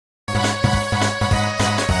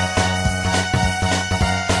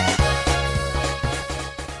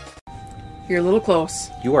You're a little close.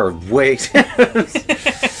 You are way...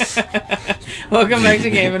 Welcome back to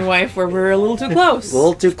Game&Wife, where we're a little too close. A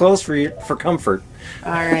little too close for comfort.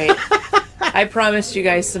 Alright. I promised you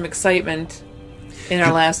guys some excitement in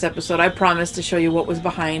our last episode. I promised to show you what was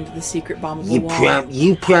behind the secret bombable wall.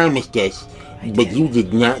 You promised us, but you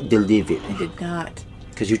did not deliver. I did not.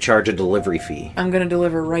 Because you charge a delivery fee. I'm going to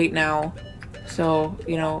deliver right now. So,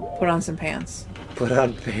 you know, put on some pants. Put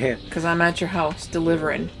on pants. Because I'm at your house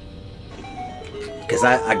delivering. Because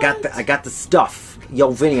I got the stuff.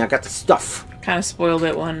 Yo, Vinny, I got the stuff. Kind of spoiled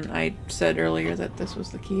it when I said earlier that this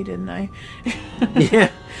was the key, didn't I? Yeah.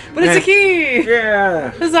 But it's a key!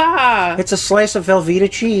 Yeah. Huzzah! It's a slice of Velveeta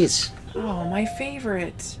cheese. Oh, my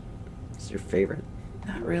favorite. It's your favorite?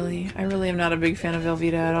 Not really. I really am not a big fan of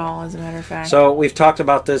Velveeta at all, as a matter of fact. So, we've talked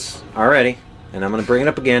about this already, and I'm going to bring it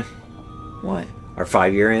up again. What? Our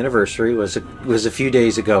 5-year anniversary was a few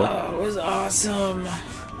days ago. Oh, it was awesome.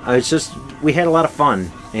 It's just, we had a lot of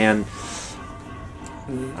fun, and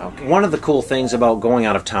one of the cool things about going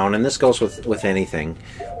out of town, and this goes with anything,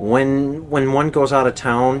 when one goes out of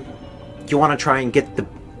town, you want to try and get the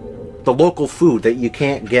local food that you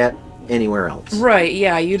can't get anywhere else. Right,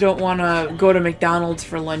 yeah, you don't want to go to McDonald's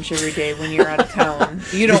for lunch every day when you're out of town.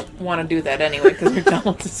 You don't want to do that anyway, because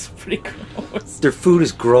McDonald's is pretty gross. Their food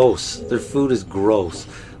is gross. Their food is gross.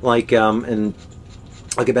 Like, and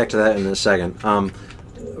I'll get back to that in a second.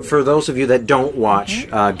 For those of you that don't watch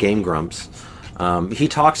Game Grumps, he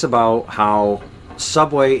talks about how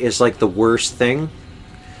Subway is like the worst thing,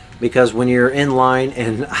 because when you're in line,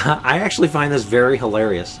 and I actually find this very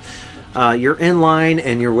hilarious, you're in line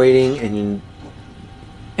and you're waiting and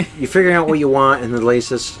you're figuring out what you want, and the lady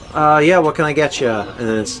says, yeah, what can I get you? And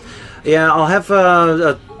then it's, yeah, I'll have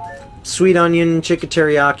a sweet onion chicken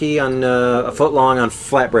teriyaki on a foot long on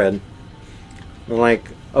flatbread. I'm like,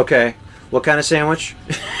 okay, what kind of sandwich?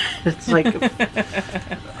 It's like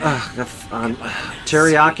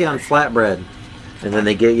teriyaki on flatbread, and then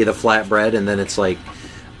they get you the flatbread, and then it's like,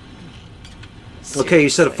 okay, you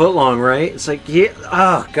said a foot long, right? It's like, yeah,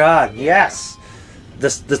 oh god, yes, the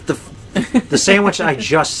sandwich I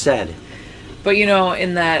just said. But you know,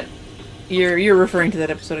 in that, you're referring to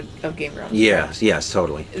that episode of Game Grumps. Yes,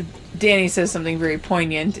 totally. Danny says something very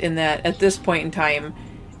poignant in that at this point in time,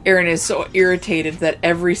 Aaron is so irritated that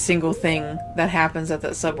every single thing that happens at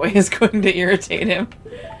that Subway is going to irritate him.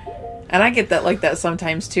 And I get that like that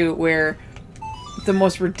sometimes too, where the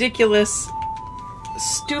most ridiculous,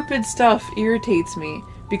 stupid stuff irritates me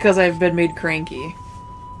because I've been made cranky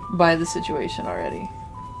by the situation already.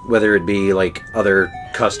 Whether it be like other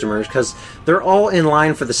customers, because they're all in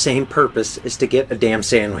line for the same purpose, is to get a damn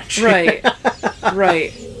sandwich. Right.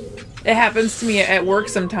 Right. It happens to me at work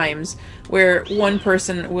sometimes where one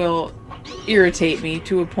person will irritate me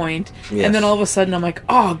to a point, yes, and then all of a sudden I'm like,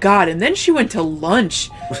 oh god, and then she went to lunch.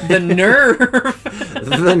 The nerve.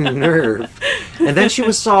 The nerve. And then she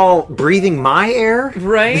was all breathing my air.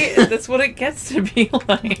 Right? That's what it gets to be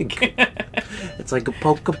like. It's like a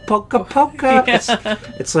polka, polka, polka. Yeah.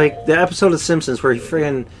 It's like the episode of Simpsons where he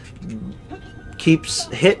friggin' keeps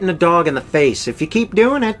hitting a dog in the face. If you keep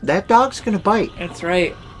doing it, that dog's gonna bite. That's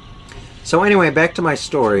right. So anyway, back to my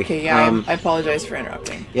story. Okay, yeah, I apologize for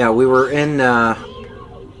interrupting. Yeah, we were in,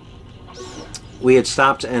 we had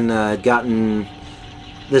stopped and gotten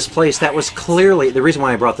this place that was clearly, the reason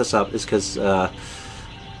why I brought this up is because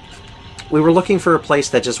we were looking for a place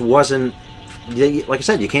that just wasn't, like I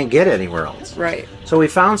said, you can't get it anywhere else. Right. So we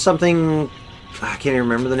found something, I can't even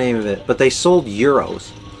remember the name of it, but they sold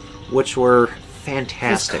gyros, which were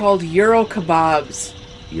fantastic. It's called Euro Kebabs.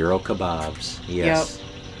 Euro Kebabs, yes. Yep.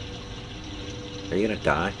 Are you gonna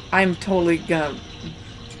die? I'm totally gonna...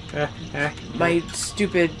 My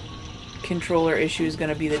stupid controller issue is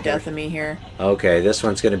gonna be the death of me here. Okay, this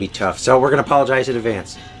one's gonna be tough. So we're gonna apologize in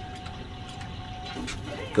advance.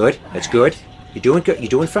 Good? That's good? You're doing good. You're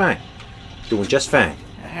doing fine. Doing just fine.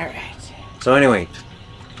 Alright. So anyway,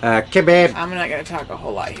 kebab. I'm not gonna talk a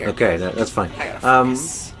whole lot here. Okay, that's fine. I gotta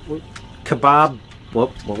focus. Kebab.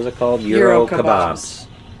 What was it called? Euro Kebabs.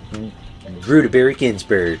 Rudeberry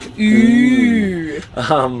Ginsburg. Ooh.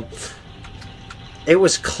 It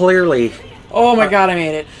was clearly... Oh my god, I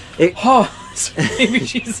made it. Oh, baby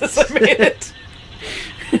Jesus, I made it.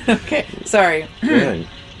 Okay, sorry. Euro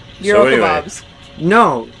so anyway, Kebabs.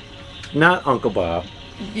 No, not Uncle Bob.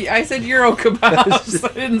 I said Euro Kebabs.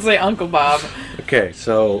 I didn't say Uncle Bob. Okay,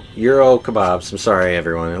 so Euro Kebabs. I'm sorry,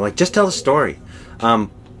 everyone. Like, just tell the story.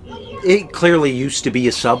 It clearly used to be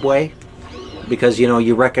a Subway. Because, you know,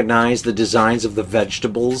 you recognize the designs of the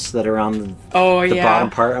vegetables that are on the bottom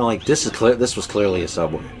part. I'm like, this was clearly a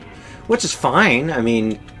Subway. Which is fine, I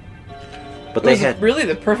mean... But they had... really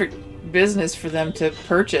the perfect business for them to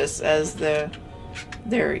purchase as their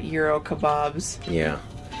Euro kebabs. Yeah,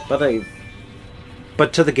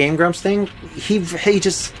 but to the Game Grumps thing, he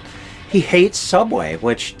hates Subway,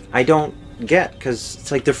 which I don't get, because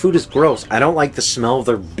it's like their food is gross. I don't like the smell of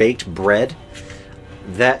their baked bread.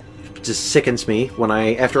 That just sickens me.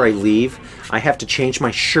 After I leave, I have to change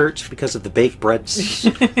my shirt because of the baked bread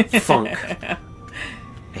funk.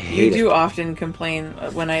 I hate You do it. often complain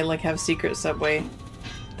when I have secret Subway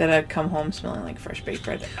that I'd come home smelling like fresh baked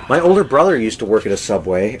bread. My older brother used to work at a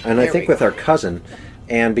Subway, and I There think we with go. our cousin,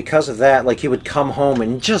 and because of that, he would come home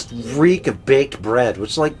and just reek of baked bread,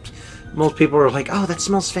 which most people are like, oh, that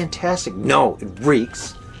smells fantastic. No, it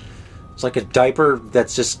reeks. It's like a diaper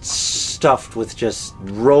that's just stuffed with just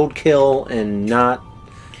roadkill and not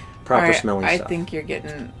proper Alright, smelling I stuff. think you're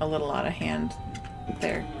getting a little out of hand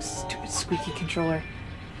there. Stupid squeaky controller.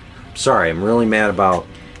 Sorry, I'm really mad about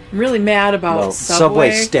I'm really mad about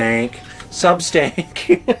Subway stank. Sub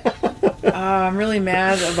stank. I'm really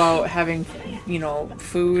mad about having,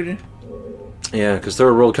 food. Yeah, because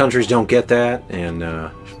third world countries don't get that, and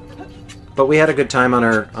but we had a good time on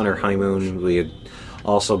our honeymoon. We had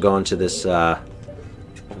also gone to this what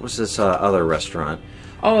was this other restaurant?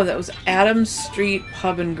 Oh, that was Adams Street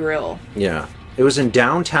Pub and Grill. Yeah, it was in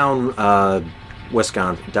downtown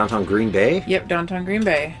Wisconsin, downtown Green Bay. Yep, downtown Green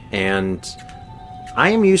Bay. And I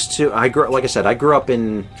am used to. I grew up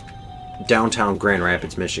in downtown Grand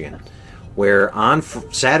Rapids, Michigan, where on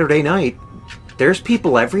Saturday night there's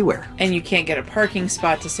people everywhere. And you can't get a parking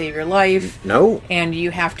spot to save your life. No. And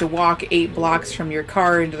you have to walk 8 blocks from your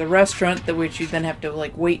car into the restaurant, which you then have to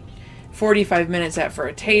wait 45 minutes at for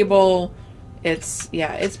a table. It's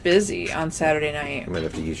busy on Saturday night. You might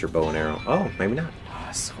have to use your bow and arrow. Oh, maybe not. Oh,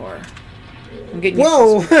 score. I'm getting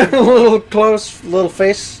Whoa! used to A little close, little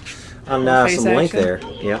face on face some link action. there.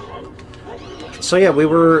 Yeah. So yeah, we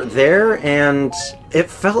were there, and it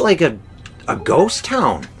felt like a ghost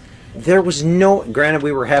town. There was no. Granted,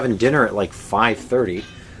 we were having dinner at 5:30,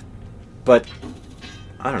 but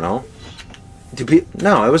I don't know.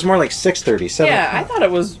 No, it was more like 6:30, 7 Yeah, I o'clock. thought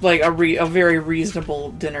it was a very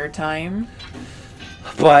reasonable dinner time.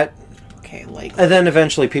 But Okay, and then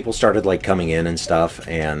eventually people started coming in and stuff,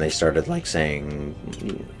 and they started saying,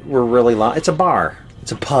 "We're really long." It's a bar.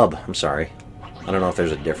 It's a pub. I'm sorry. I don't know if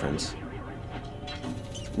there's a difference.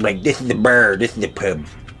 This is the bar. This is the pub.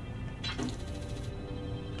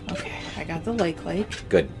 okay, I got the lake.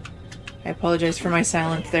 Good. I apologize for my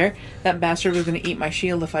silence there. That bastard was going to eat my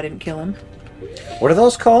shield if I didn't kill him. What are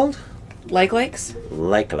those called? Lakes?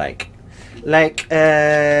 Like. I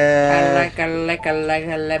like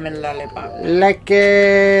a lemon lollipop.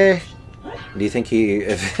 Do you think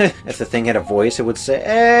if the thing had a voice, it would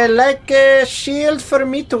say, like a shield for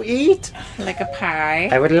me to eat? Like a pie.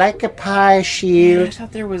 I would like a pie I shield.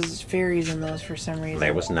 thought there was fairies in those for some reason.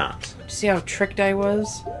 There was not. Did you see how tricked I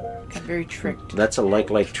was? Got very tricked. That's a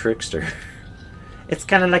like trickster. It's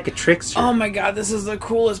kind of like a trickster. Oh my god, this is the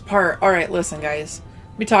coolest part. Alright, listen guys.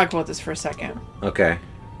 Let me talk about this for a second. Okay.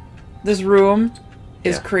 This room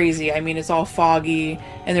is Yeah. crazy. I mean, it's all foggy,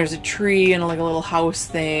 and there's a tree and a little house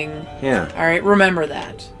thing. Yeah. Alright, remember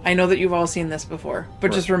that. I know that you've all seen this before, but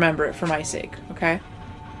Right. just remember it for my sake, okay?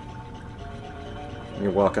 You're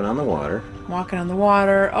walking on the water. Walking on the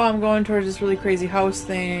water. Oh, I'm going towards this really crazy house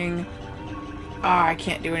thing. Ah, I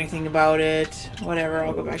can't do anything about it. Whatever,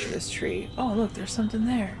 I'll go back to this tree. Oh, look, there's something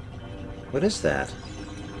there. What is that?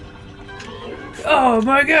 Oh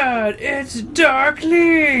my god, it's Dark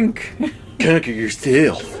Link! Conquer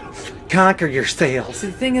yourself. Conquer yourself. See,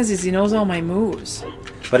 the thing is he knows all my moves.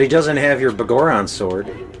 But he doesn't have your Begoron sword.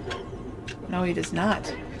 No, he does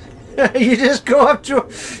not. You just go up to him.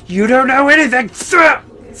 You don't know anything.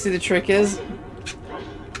 See, the trick is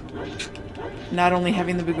not only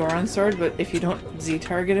having the Begoron sword, but if you don't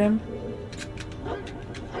Z-target him,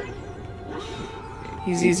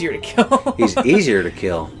 he's easier to kill. He's easier to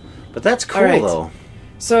kill. But that's cool, Alright. though.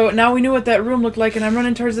 So now we knew what that room looked like, and I'm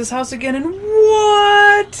running towards this house again, and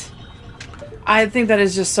what? I think that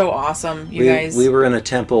is just so awesome, you guys. We were in a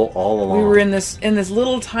temple all along. We were in this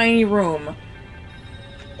little tiny room.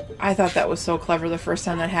 I thought that was so clever the first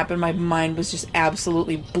time that happened. My mind was just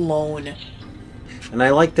absolutely blown. And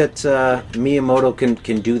I like that Miyamoto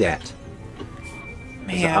can do that.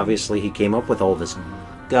 'Cause Man. obviously he came up with all this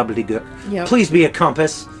gobbledygook. Yep. Please be a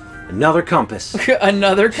compass. Another compass.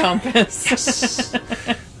 Another compass. Yes.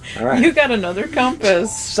 All right. You got another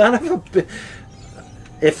compass. Son of a...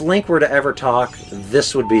 If Link were to ever talk,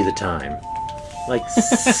 this would be the time. Like,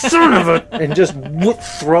 son of a... And just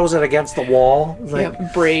throws it against the wall. Like,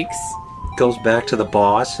 Yep, breaks. goes back to the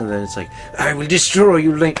boss, and then it's like, I will destroy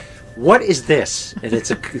you, Link. What is this? And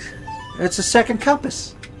it's a... It's a second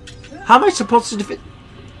compass. How am I supposed to defeat?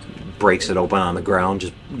 Breaks it open on the ground.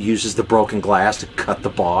 Just uses the broken glass to cut the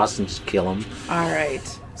boss and just kill him. All right.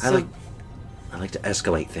 So I like to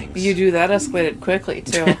escalate things. you do that escalated quickly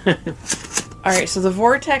too. All right. So the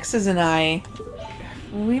Vortexes and I,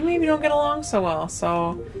 we maybe don't get along so well.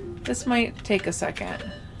 So this might take a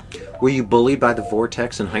second. Were you bullied by the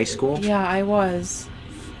Vortex in high school? Yeah, I was.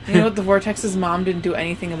 You know what? The Vortex's mom didn't do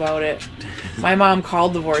anything about it. My mom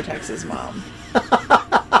called the Vortex's mom.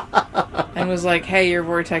 And was like, hey, your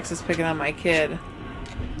Vortex is picking on my kid.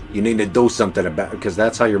 You need to do something about it, because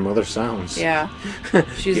that's how your mother sounds. Yeah.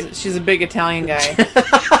 She's a big Italian guy.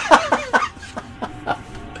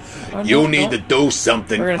 Oh, you need to do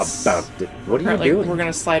something about it. What are you doing? We're going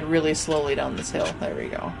to slide really slowly down this hill. There we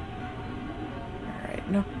go. All right.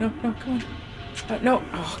 No, come on. No.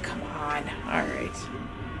 Oh, come on. All right.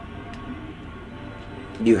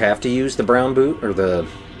 You have to use the brown boot or the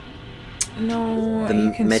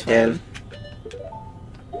you can metal. swim.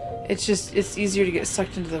 It's easier to get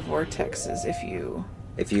sucked into the vortexes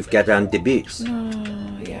if you've got on the boots.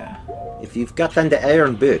 No, yeah. If you've got on the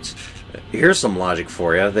iron boots. Here's some logic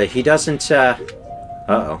for you. That he doesn't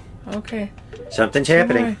uh-oh. Okay. Something's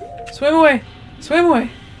happening. Swim away. Swim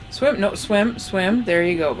away. Swim. No, swim. There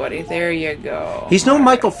you go, buddy. There you go. He's no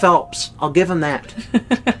Michael Phelps. I'll give him that.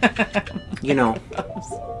 You know.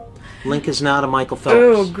 Link is not a Michael Phelps.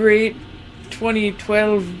 Oh, great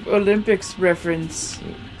 2012 Olympics reference.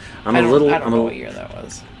 I don't know what year that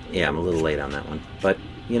was. Yeah, I'm a little late on that one. But,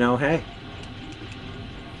 you know, hey.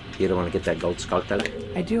 You don't want to get that gold sculptor?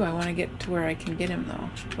 I do. I want to get to where I can get him, though,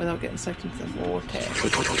 without getting sucked into the vortex.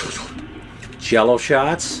 Jello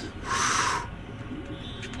shots.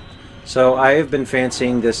 So I have been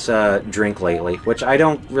fancying this drink lately, which I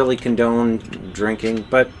don't really condone drinking,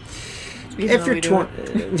 but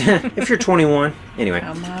if you're 21, anyway,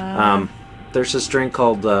 come on. there's this drink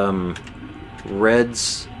called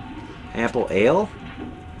Red's Apple Ale,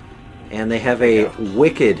 and they have a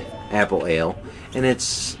Wicked Apple Ale, and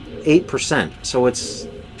it's 8%, so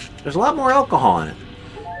there's a lot more alcohol in it,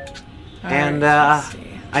 and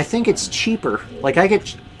I think it's cheaper. Like I could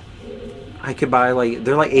buy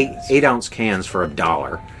they're like 8-ounce cans for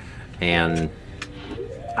 $1, and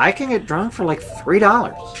I can get drunk for like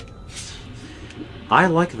 $3. I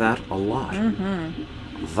like that a lot. Mm-hmm.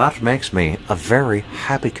 That makes me a very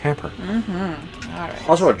happy camper. Mm-hmm. All right.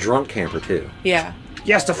 Also a drunk camper too. Yeah.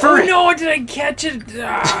 Yes, the furry. Oh no! Did I catch it?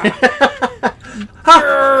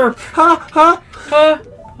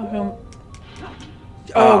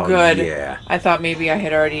 Oh, good. Yeah. I thought maybe I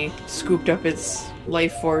had already scooped up its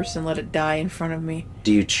life force and let it die in front of me.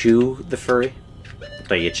 Do you chew the furry?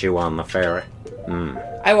 Do you chew on the furry?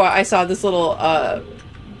 I saw this little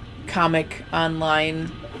comic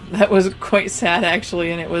online that was quite sad,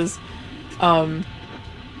 actually, and it was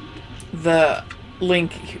the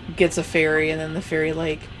Link gets a fairy, and then the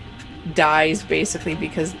fairy dies basically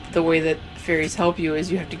because the way that fairies help you is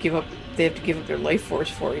they have to give up their life force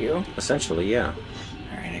for you. Essentially, yeah.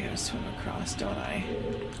 Alright, I gotta swim across, don't I?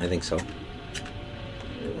 I think so.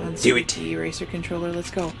 On Do it. Squeaky Eraser Controller,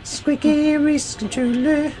 let's go. Squeaky Eraser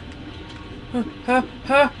Controller.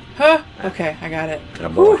 Okay, I got it. Oh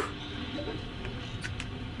boy.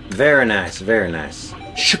 Very nice, very nice.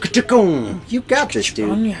 Shukatagoon! You got this,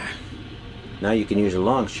 dude. Now you can use a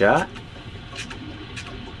long shot.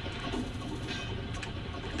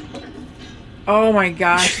 Oh my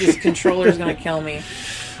gosh, this controller's gonna kill me.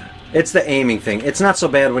 It's the aiming thing. It's not so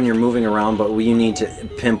bad when you're moving around, but you need to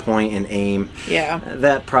pinpoint and aim. Yeah.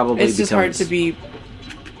 That probably it's just hard to be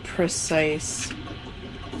precise.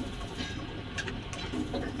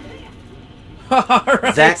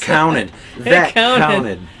 Right. That counted. That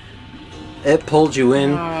counted. It pulled you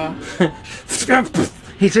in.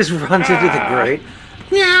 He just runs into the grate.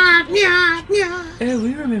 Oh,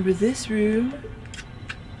 we remember this room.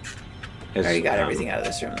 I already got everything out of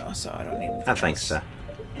this room, though, so I don't need anything I think else. so.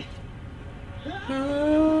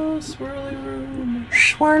 Oh, swirly room.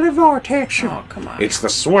 Swirly vortex. Oh, come on. It's the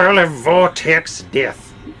swirly vortex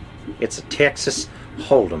death. It's a Texas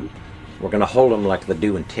Hold'em. We're going to hold them like they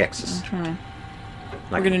do in Texas. Mm-hmm.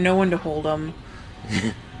 We're going to know when to hold them.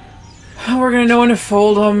 We're going to know when to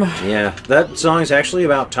fold them. Yeah, that song is actually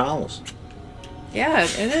about towels. Yeah,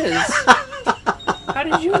 it is. How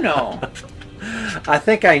did you know? I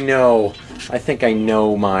think I know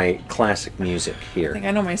my classic music here. I think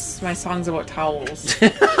I know my songs about towels.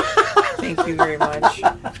 Thank you very much.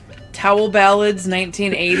 Towel Ballads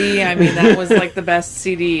 1980. I mean, that was like the best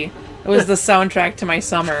CD. It was the soundtrack to my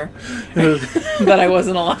summer that I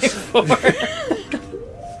wasn't alive for.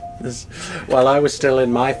 While I was still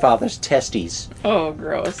in my father's testes. Oh,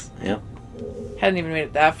 gross. Yep. Hadn't even made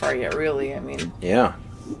it that far yet, really. I mean... Yeah.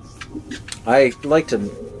 I like to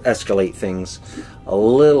escalate things a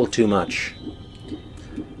little too much.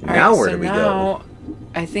 All Now right, where so do we now, go?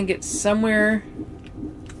 I think it's somewhere...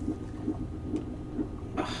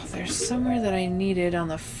 Oh, there's somewhere that I needed on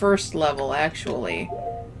the first level, actually.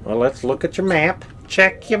 Well, let's look at your map.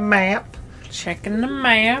 Check your map. Checking the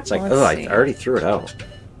map. It's like, Let's see. I already threw it out.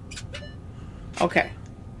 Okay.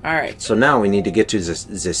 All right. So now we need to get to the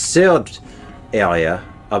third area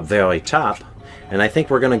up very top. And I think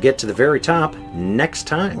we're going to get to the very top next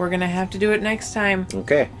time. We're going to have to do it next time.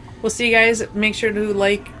 Okay. We'll see you guys. Make sure to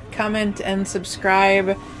like, comment, and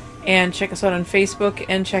subscribe. And check us out on Facebook.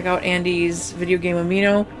 And check out Andy's Video Game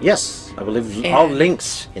Amino. Yes. I will leave all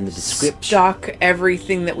links in the description. Stock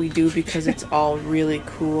everything that we do because it's all really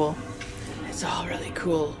cool. It's all really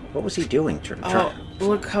cool. What was he doing? Oh,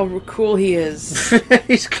 look how cool he is.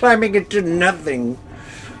 He's climbing into nothing.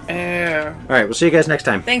 All right. We'll see you guys next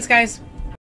time. Thanks, guys.